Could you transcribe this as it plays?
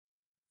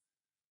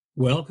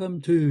Welcome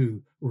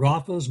to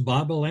Rafa's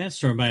Bible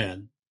Answer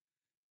Man.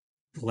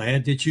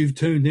 Glad that you've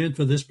tuned in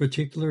for this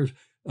particular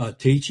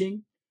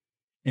teaching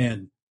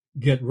and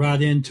get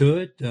right into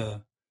it.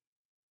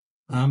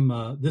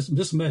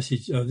 This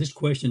message, this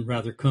question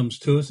rather comes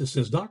to us. It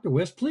says, Dr.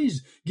 West,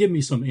 please give me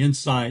some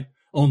insight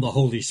on the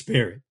Holy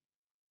Spirit.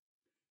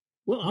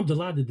 Well, I'm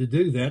delighted to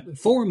do that.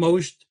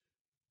 Foremost,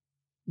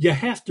 you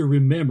have to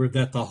remember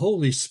that the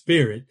Holy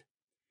Spirit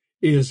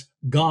is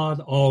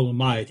God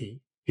Almighty.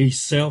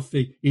 He's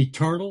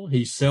self-eternal.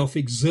 He's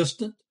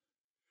self-existent.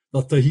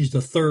 He's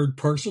the third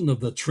person of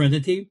the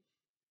Trinity.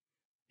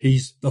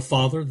 He's the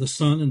Father, the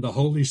Son, and the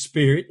Holy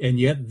Spirit, and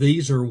yet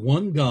these are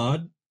one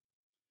God.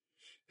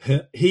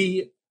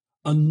 He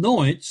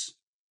anoints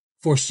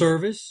for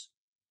service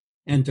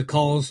and to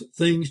cause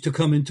things to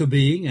come into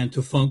being and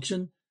to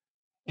function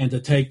and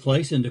to take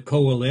place and to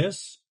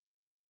coalesce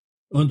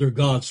under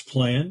God's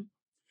plan.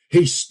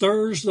 He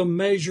stirs the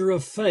measure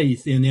of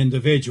faith in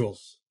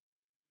individuals.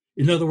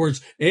 In other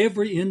words,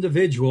 every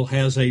individual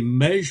has a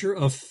measure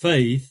of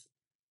faith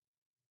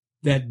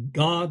that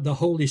God, the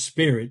Holy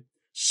Spirit,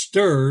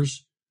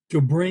 stirs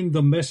to bring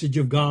the message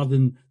of God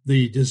and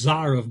the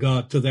desire of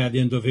God to that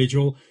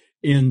individual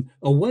in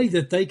a way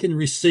that they can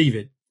receive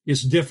it.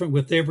 It's different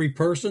with every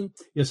person.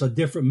 It's a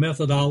different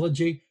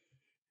methodology,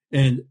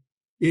 and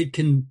it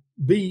can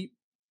be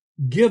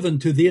given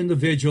to the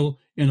individual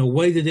in a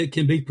way that it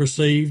can be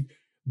perceived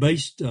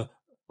based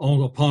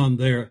upon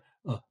their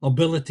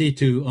ability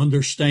to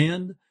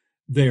understand,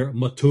 their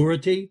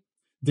maturity,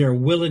 their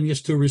willingness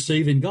to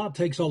receive, and God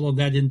takes all of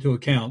that into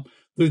account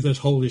through this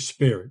Holy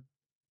Spirit.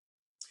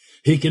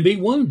 He can be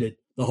wounded.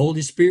 The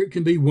Holy Spirit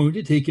can be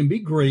wounded. He can be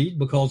grieved,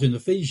 because in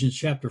Ephesians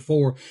chapter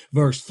 4,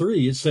 verse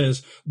 3, it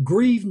says,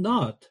 grieve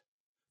not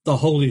the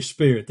Holy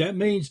Spirit. That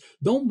means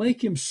don't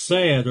make him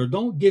sad, or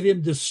don't give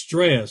him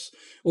distress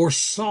or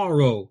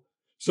sorrow.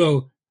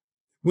 So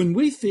when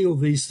we feel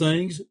these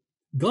things,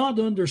 God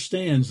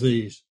understands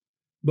these.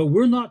 But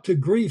we're not to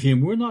grieve him.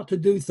 We're not to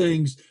do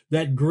things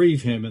that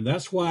grieve him. And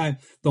that's why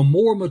the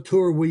more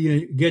mature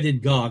we get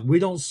in God, we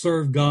don't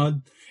serve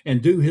God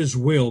and do his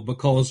will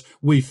because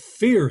we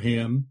fear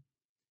him.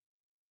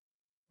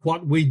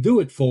 What we do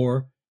it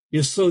for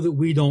is so that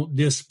we don't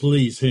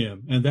displease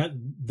him. And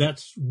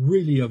that's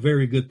really a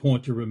very good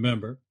point to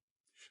remember.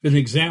 An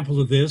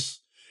example of this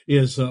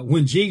is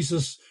when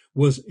Jesus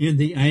was in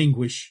the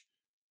anguish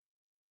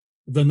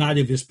the night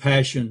of his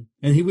passion,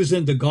 and he was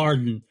in the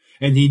garden,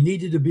 and he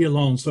needed to be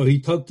alone. So he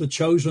took the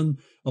chosen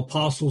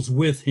apostles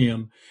with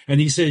him, and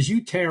he says,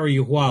 you tarry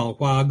a while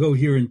I go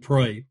here and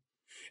pray.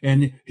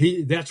 And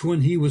that's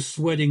when he was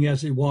sweating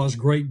as it was,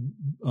 great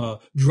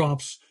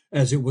drops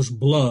as it was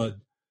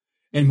blood.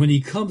 And when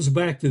he comes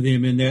back to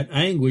them in that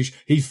anguish,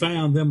 he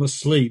found them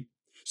asleep.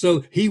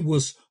 So he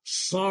was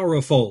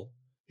sorrowful.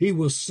 He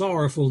was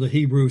sorrowful, the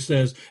Hebrew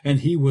says, and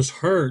he was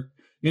hurt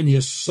in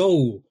his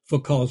soul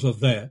because of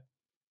that.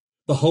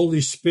 The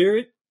Holy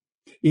Spirit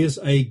is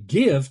a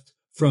gift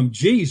from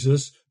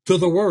Jesus to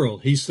the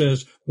world. He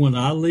says, when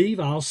I leave,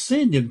 I'll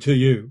send him to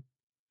you.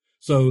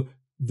 So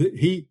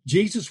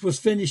Jesus was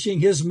finishing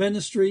his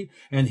ministry,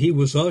 and he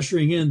was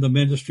ushering in the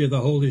ministry of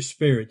the Holy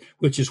Spirit,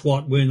 which is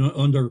what we're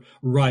under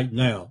right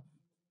now.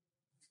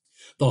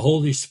 The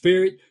Holy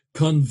Spirit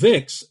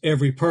convicts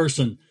every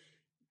person.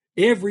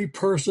 Every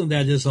person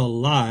that is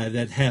alive,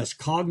 that has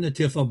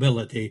cognitive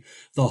ability,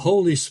 the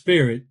Holy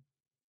Spirit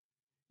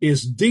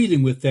is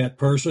dealing with that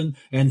person,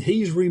 and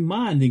he's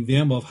reminding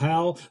them of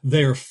how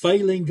they're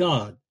failing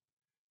God,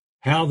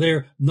 how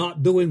they're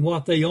not doing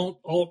what they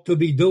ought to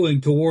be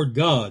doing toward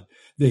God.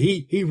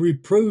 He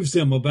reproves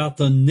them about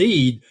the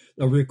need,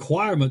 the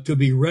requirement to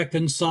be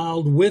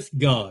reconciled with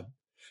God.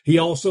 He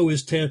also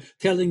is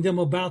telling them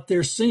about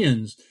their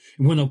sins.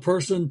 When a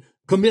person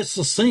commits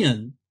a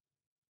sin,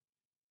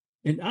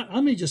 and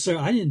let me just say,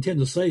 I didn't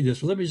intend to say this,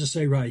 but let me just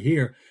say right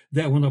here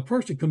that when a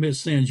person commits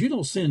sins, you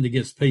don't sin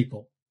against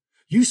people.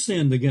 You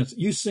sin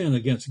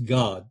against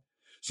God.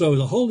 So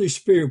the Holy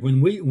Spirit,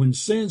 when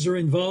sins are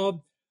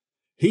involved,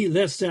 he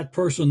lets that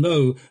person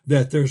know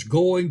that there's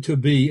going to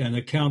be an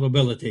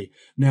accountability.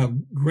 Now,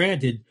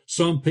 granted,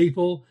 some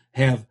people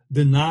have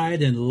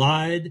denied and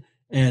lied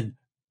and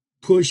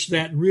pushed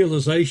that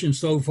realization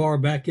so far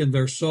back in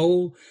their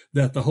soul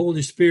that the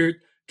Holy Spirit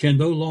can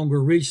no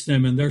longer reach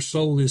them, and their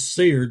soul is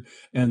seared,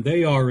 and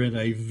they are in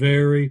a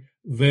very,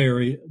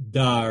 very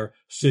dire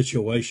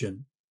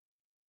situation.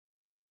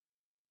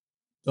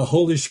 The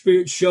Holy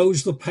Spirit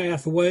shows the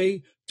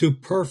pathway to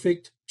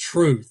perfect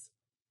truth.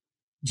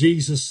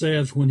 Jesus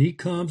says when he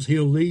comes,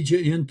 he'll lead you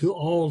into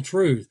all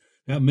truth.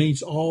 That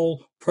means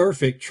all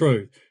perfect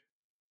truth.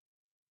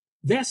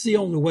 That's the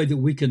only way that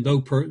we can know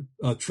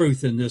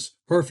truth in this,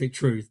 perfect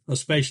truth,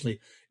 especially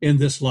in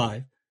this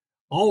life.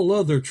 All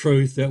other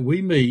truth that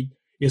we meet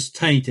is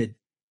tainted,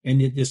 and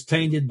it is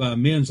tainted by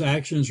men's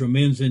actions or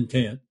men's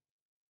intent.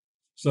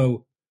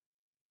 So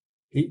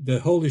the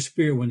Holy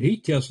Spirit, when he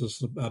tells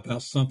us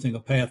about something, a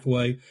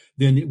pathway,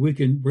 then we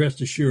can rest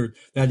assured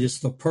that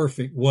it's the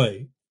perfect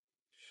way.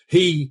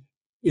 He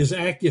is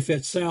active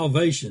at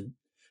salvation.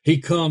 He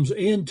comes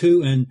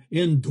into and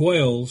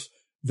indwells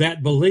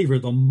that believer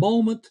the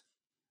moment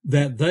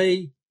that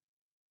they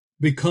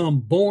become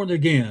born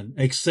again,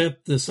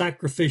 accept the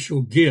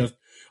sacrificial gift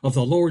of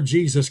the Lord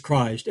Jesus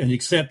Christ, and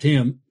accept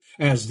him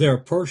as their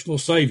personal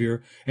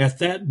Savior. At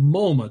that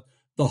moment,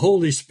 the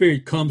Holy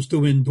Spirit comes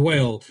to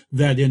indwell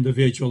that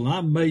individual. And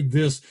I've made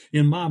this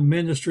in my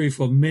ministry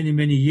for many,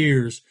 many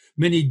years,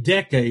 many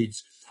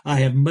decades. I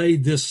have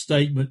made this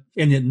statement,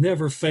 and it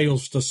never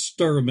fails to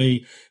stir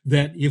me,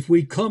 that if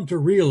we come to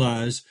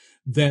realize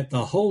that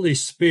the Holy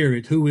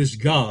Spirit, who is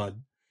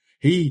God,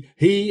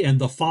 he and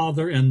the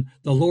Father and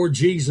the Lord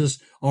Jesus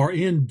are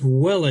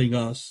indwelling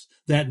us,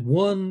 that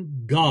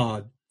one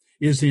God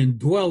is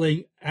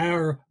indwelling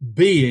our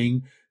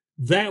being,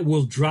 that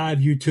will drive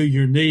you to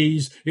your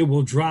knees. It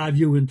will drive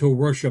you into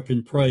worship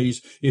and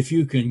praise if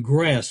you can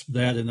grasp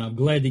that, and I'm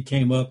glad it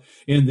came up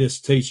in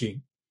this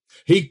teaching.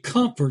 He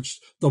comforts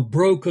the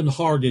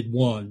broken-hearted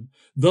one,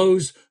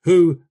 those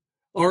who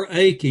are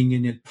aching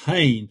and in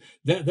pain.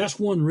 That's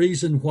one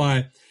reason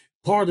why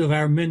part of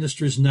our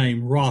ministry's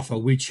name,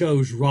 Rapha, we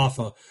chose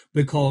Rapha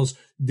because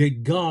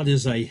that God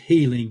is a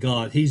healing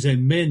God. He's a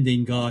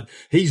mending God.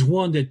 He's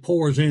one that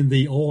pours in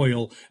the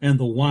oil and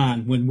the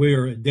wine when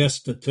we're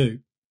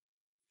destitute.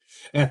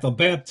 At the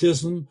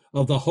baptism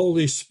of the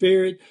Holy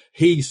Spirit,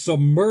 he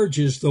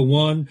submerges the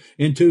one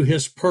into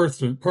his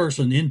person,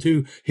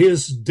 into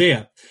his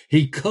depth.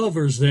 He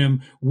covers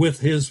them with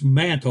his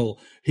mantle.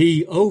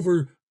 He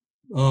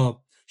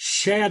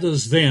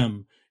overshadows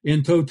them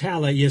in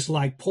totality. It's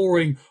like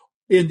pouring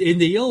in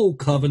the old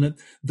covenant.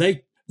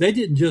 They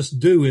didn't just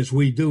do as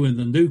we do in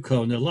the new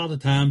covenant. A lot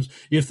of times,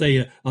 if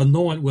they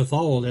anoint with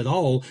oil at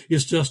all,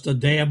 it's just a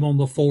dab on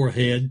the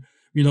forehead,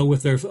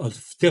 with their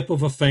tip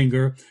of a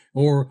finger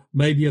or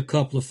maybe a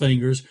couple of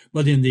fingers.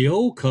 But in the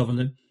old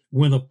covenant,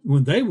 when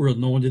they were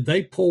anointed,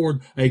 they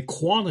poured a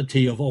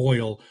quantity of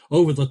oil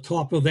over the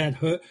top of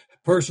that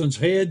person's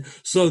head,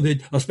 so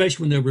that,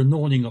 especially when they were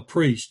anointing a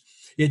priest,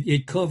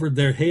 it covered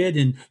their head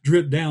and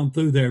dripped down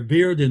through their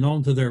beard and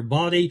onto their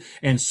body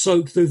and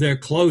soaked through their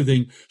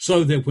clothing,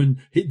 so that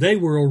when they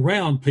were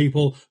around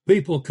people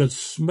could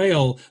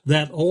smell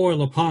that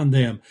oil upon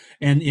them.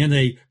 And in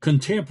a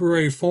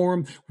contemporary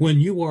form, when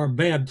you are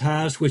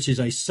baptized, which is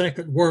a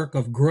second work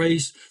of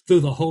grace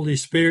through the Holy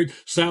Spirit,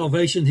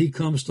 salvation, he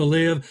comes to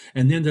live.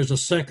 And then there's a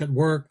second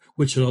work,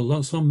 which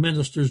some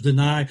ministers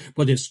deny,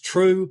 but it's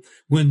true.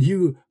 When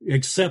you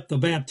accept the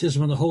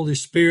baptism of the Holy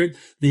Spirit,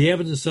 the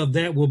evidence of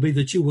that will be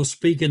that you will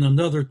speak in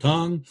another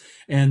tongue,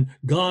 and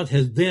God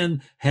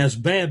has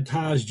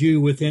baptized you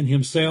within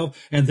himself,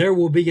 and there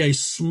will be a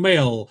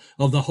smell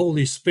of the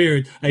Holy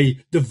Spirit, a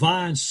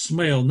divine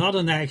smell, not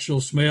an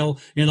actual smell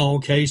in all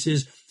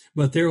cases,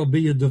 but there will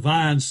be a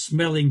divine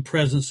smelling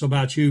presence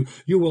about you.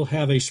 You will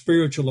have a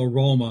spiritual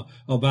aroma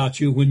about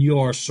you when you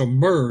are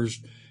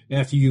submerged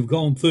after you've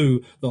gone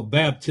through the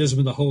baptism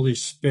of the Holy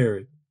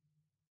Spirit.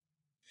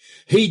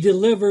 He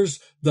delivers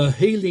the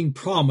healing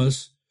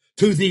promise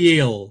to the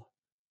ill.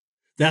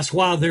 That's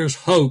why there's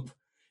hope.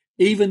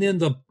 Even in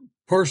the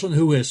person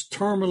who is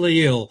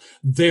terminally ill,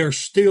 there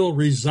still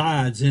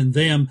resides in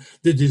them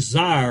the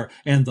desire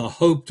and the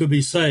hope to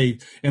be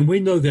saved. And we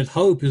know that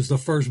hope is the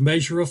first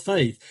measure of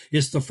faith.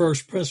 It's the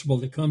first principle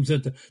that comes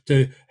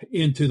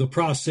into the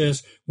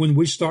process when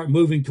we start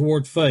moving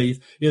toward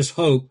faith, is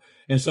hope.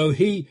 And so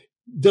he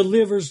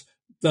delivers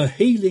the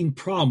healing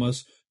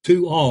promise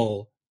to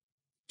all.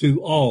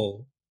 To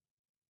all.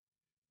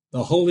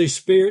 The Holy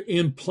Spirit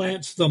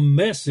implants the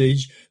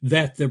message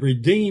that the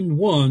redeemed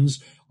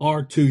ones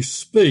are to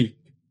speak.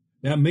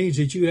 That means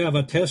that you have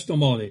a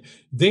testimony,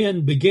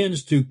 then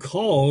begins to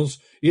cause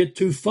it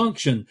to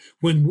function.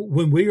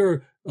 When we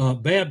are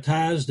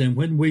baptized and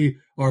when we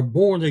are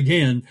born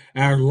again,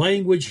 our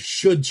language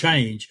should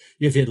change.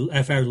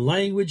 If our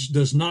language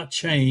does not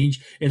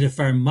change, and if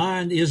our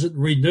mind isn't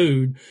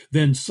renewed,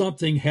 then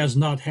something has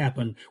not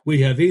happened.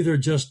 We have either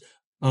just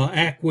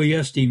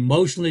acquiesced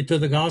emotionally to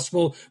the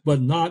gospel,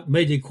 but not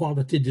made a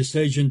quality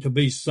decision to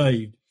be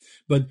saved.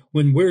 But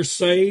when we're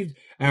saved,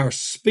 our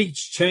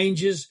speech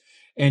changes,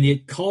 and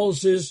it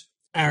causes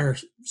our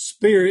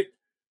spirit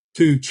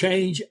to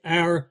change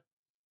our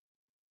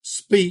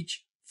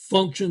speech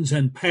functions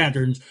and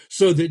patterns,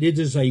 so that it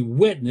is a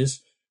witness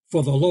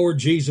for the Lord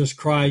Jesus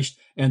Christ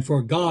and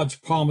for God's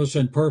promise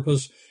and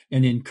purpose,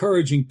 and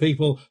encouraging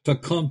people to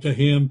come to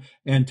him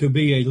and to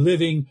be a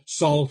living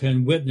salt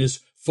and witness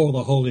for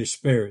the Holy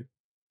Spirit.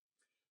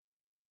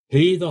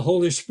 He, the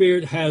Holy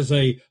Spirit, has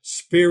a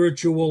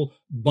spiritual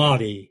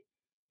body.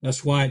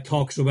 That's why it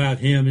talks about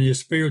him and his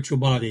spiritual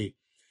body.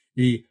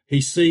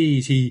 He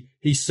sees, he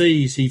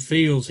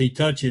feels, he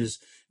touches.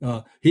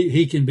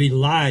 He can be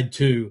lied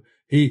to.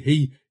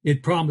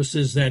 It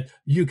promises that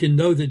you can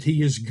know that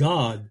he is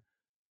God,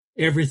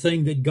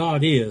 everything that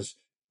God is.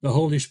 The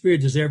Holy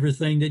Spirit is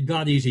everything that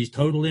God is. He's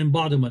total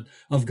embodiment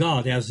of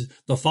God, as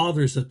the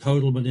Father is the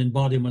total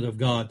embodiment of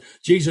God.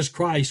 Jesus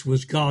Christ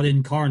was God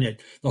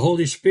incarnate. The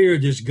Holy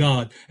Spirit is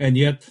God, and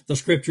yet the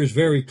Scripture is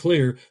very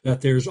clear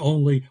that there's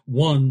only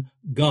one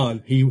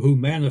God, He who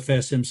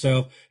manifests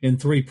Himself in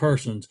three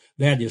persons.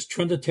 That is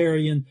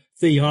Trinitarian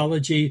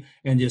theology,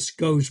 and this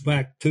goes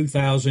back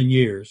 2,000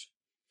 years.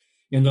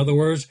 In other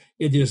words,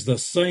 it is the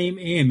same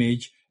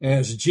image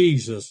as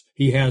Jesus.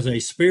 He has a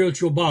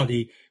spiritual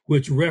body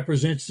which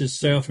represents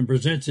itself and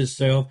presents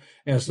itself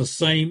as the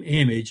same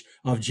image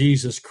of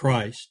Jesus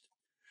Christ.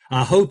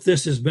 I hope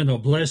this has been a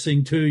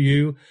blessing to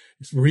you.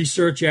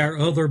 Research our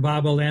other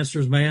Bible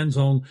Answers Mans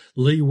on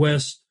Lee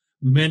West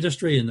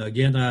Ministry. And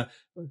again, I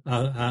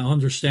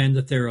understand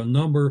that there are a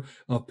number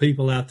of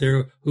people out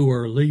there who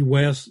are Lee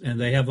West and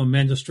they have a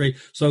ministry.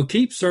 So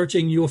keep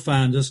searching. You'll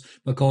find us,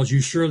 because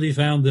you surely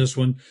found this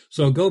one.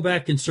 So go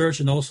back and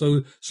search, and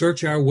also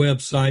search our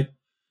website,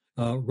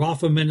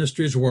 Rafa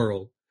Ministries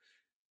World.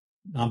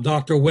 I'm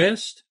Dr.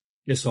 West.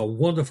 It's a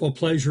wonderful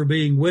pleasure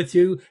being with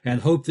you,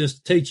 and hope this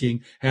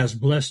teaching has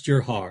blessed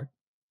your heart.